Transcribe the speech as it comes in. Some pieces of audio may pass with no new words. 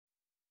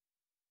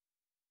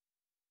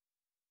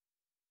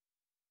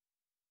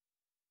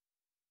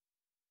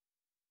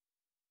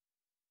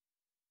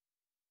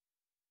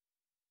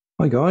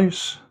Hi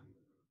guys,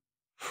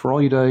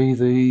 Friday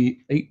the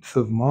 8th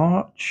of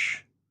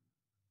March,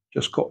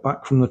 just got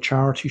back from the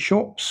charity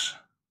shops,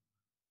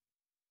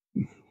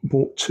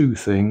 bought two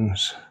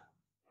things.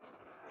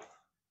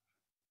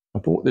 I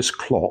bought this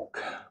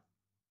clock.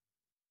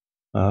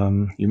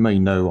 You may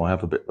know I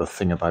have a bit of a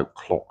thing about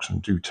clocks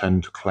and do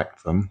tend to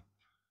collect them.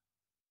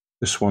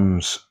 This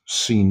one's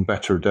seen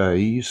better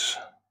days,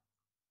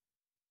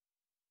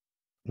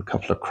 a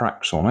couple of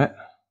cracks on it,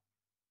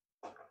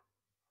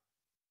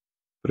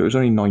 but it was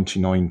only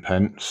 99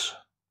 pence.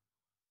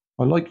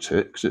 I liked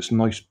it because it's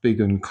nice,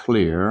 big and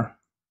clear.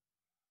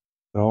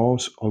 I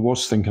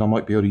was thinking I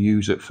might be able to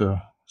use it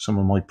for some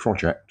of my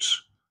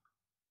projects.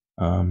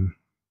 Either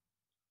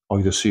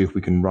see if we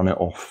can run it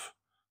off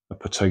a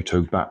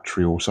potato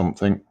battery or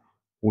something,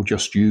 or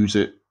just use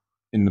it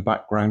in the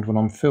background when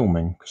I'm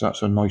filming, because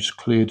that's a nice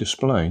clear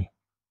display.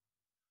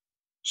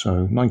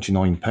 So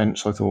 99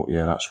 pence, I thought,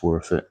 yeah, that's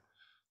worth it.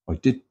 I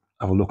did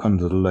have a look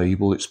under the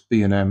label. It's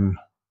B&M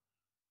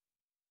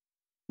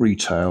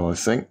retail, I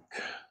think.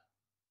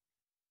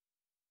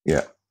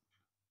 Yeah,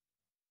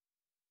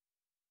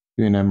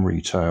 B&M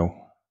retail.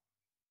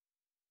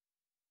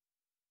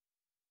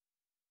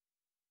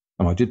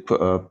 And I did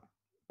put a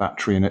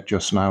battery in it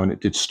just now, and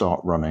it did start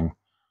running.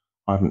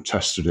 I haven't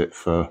tested it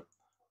for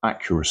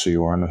accuracy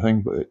or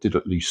anything, but it did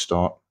at least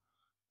start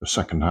the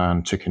second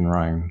hand ticking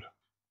round.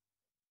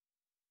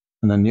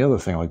 And then the other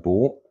thing I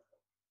bought,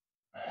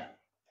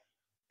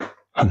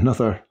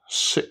 another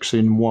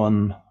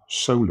 6-in-1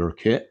 solar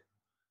kit.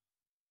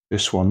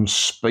 This one's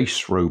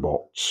Space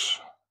Robots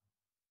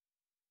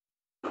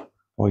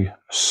by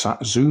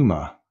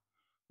Satsuma.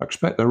 I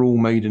expect they're all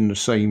made in the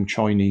same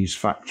Chinese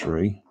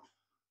factory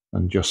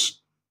and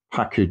just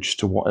packaged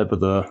to whatever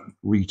the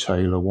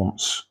retailer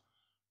wants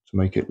to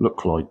make it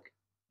look like.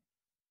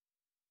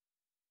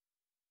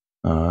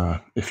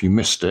 If you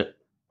missed it,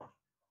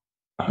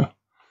 I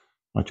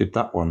did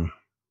that one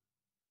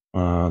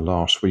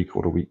last week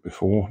or the week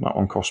before. That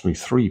one cost me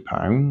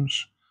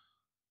 £3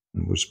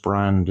 and was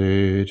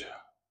branded,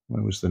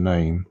 where was the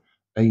name?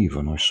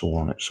 Avon, I saw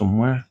on it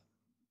somewhere.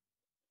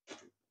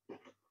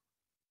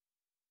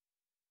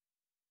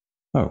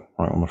 Oh,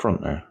 right on the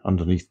front there,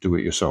 underneath do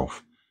it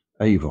yourself.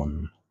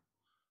 Avon.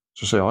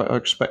 So say I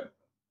expect,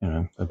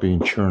 they're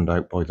being churned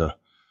out by the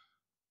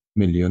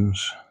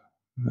millions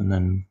and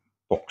then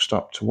boxed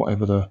up to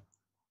whatever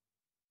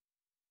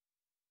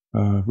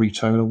the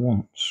retailer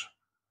wants.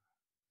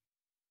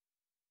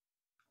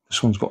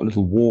 This one's got a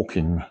little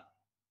walking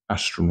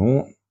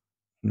astronaut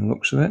in the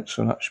looks of it,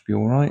 so that should be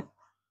all right.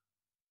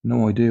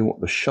 No idea what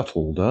the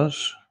shuttle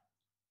does.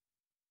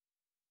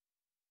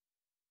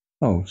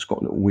 Oh, it's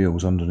got little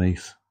wheels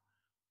underneath.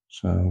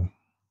 So,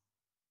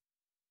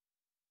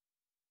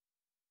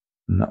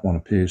 and that one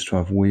appears to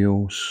have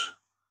wheels.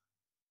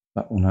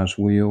 That one has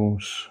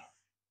wheels.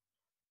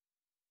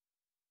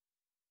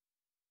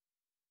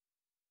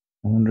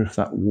 I wonder if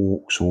that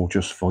walks or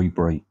just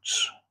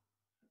vibrates.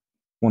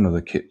 One of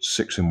the kits,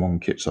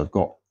 6-in-1 kits I've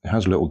got, it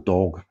has a little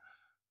dog,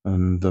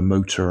 and the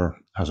motor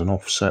has an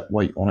offset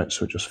weight on it,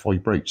 so it just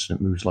vibrates and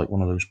it moves like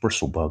one of those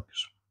bristle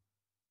bugs.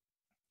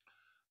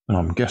 And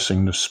I'm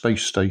guessing the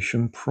space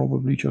station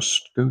probably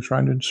just goes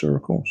round in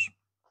circles.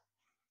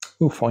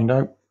 We'll find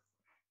out.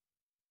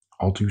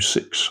 I'll do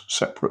 6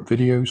 separate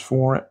videos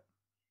for it.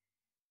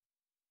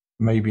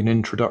 Maybe an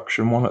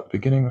introduction one at the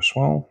beginning as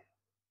well.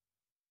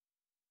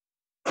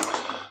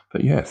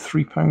 But yeah,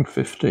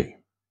 £3.50.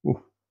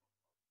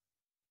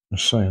 I'm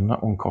saying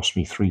that one cost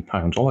me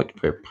 £3. I like to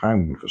pay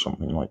 £1 for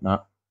something like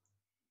that.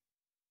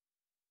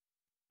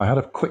 I had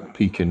a quick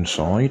peek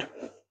inside,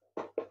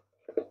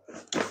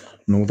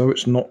 and although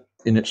it's not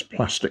in its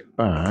plastic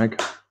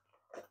bag,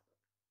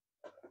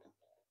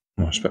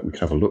 I expect we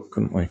could have a look,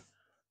 couldn't we?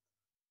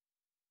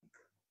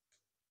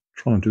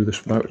 Trying to do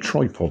this without a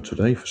tripod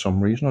today for some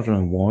reason. I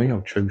don't know why I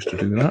chose to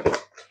do that.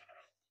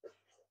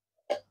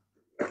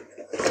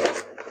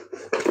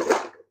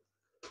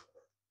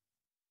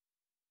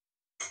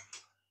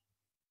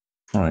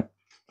 Right,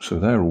 so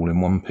they're all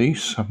in one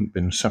piece, haven't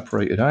been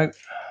separated out.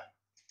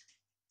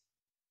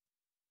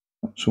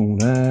 That's all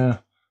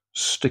there.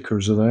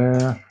 Stickers are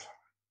there.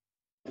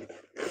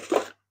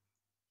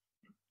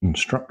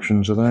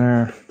 Instructions are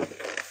there.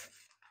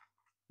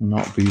 And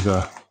that'll be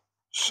the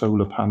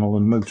solar panel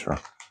and motor,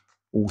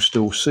 all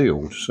still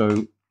sealed.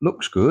 So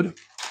looks good.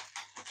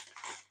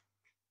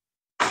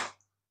 Let's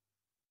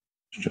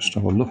just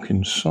have a look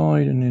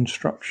inside in the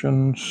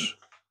instructions.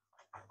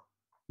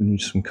 We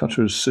need some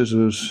cutters,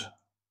 scissors,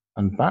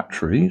 and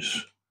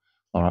batteries.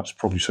 Oh, that's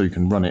probably so you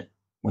can run it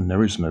when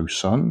there is no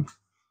sun.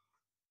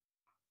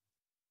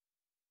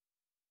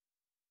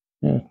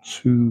 Yeah,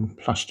 2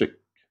 plastic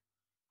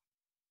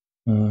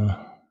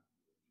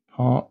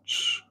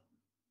parts.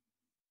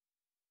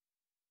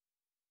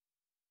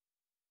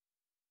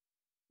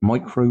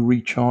 Micro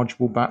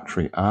rechargeable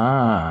battery.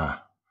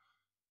 Ah,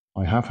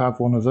 I have had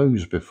one of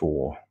those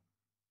before.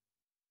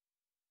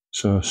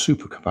 So a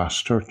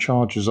supercapacitor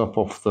charges up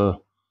off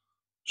the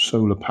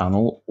solar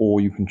panel, or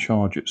you can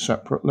charge it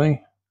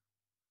separately.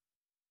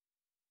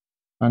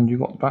 And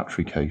you've got the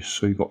battery case,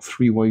 so you've got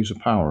 3 ways of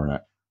power in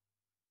it.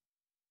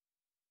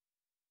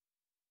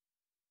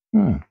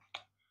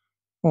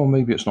 Well,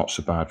 maybe it's not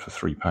so bad for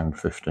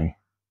 £3.50.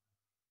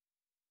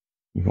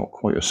 You've got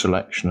quite a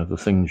selection of the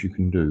things you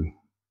can do.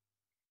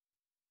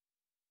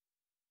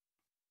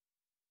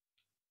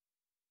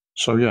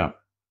 So yeah,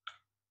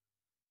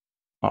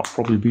 that'll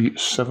probably be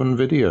 7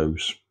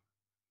 videos.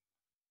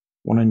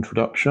 1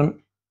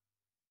 introduction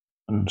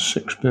and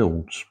 6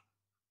 builds.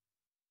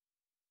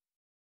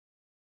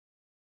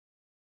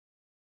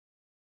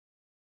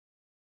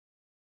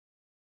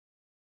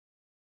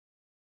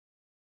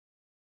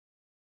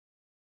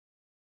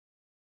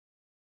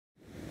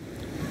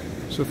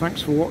 So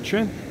thanks for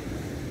watching.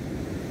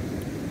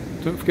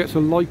 Don't forget to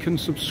like and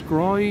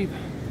subscribe.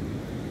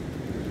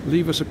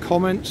 Leave us a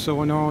comment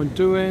so I know how I'm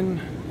doing.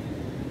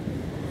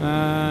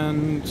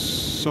 And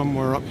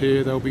somewhere up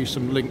here there'll be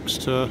some links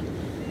to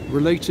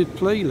related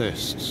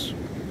playlists.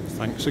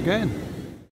 Thanks again.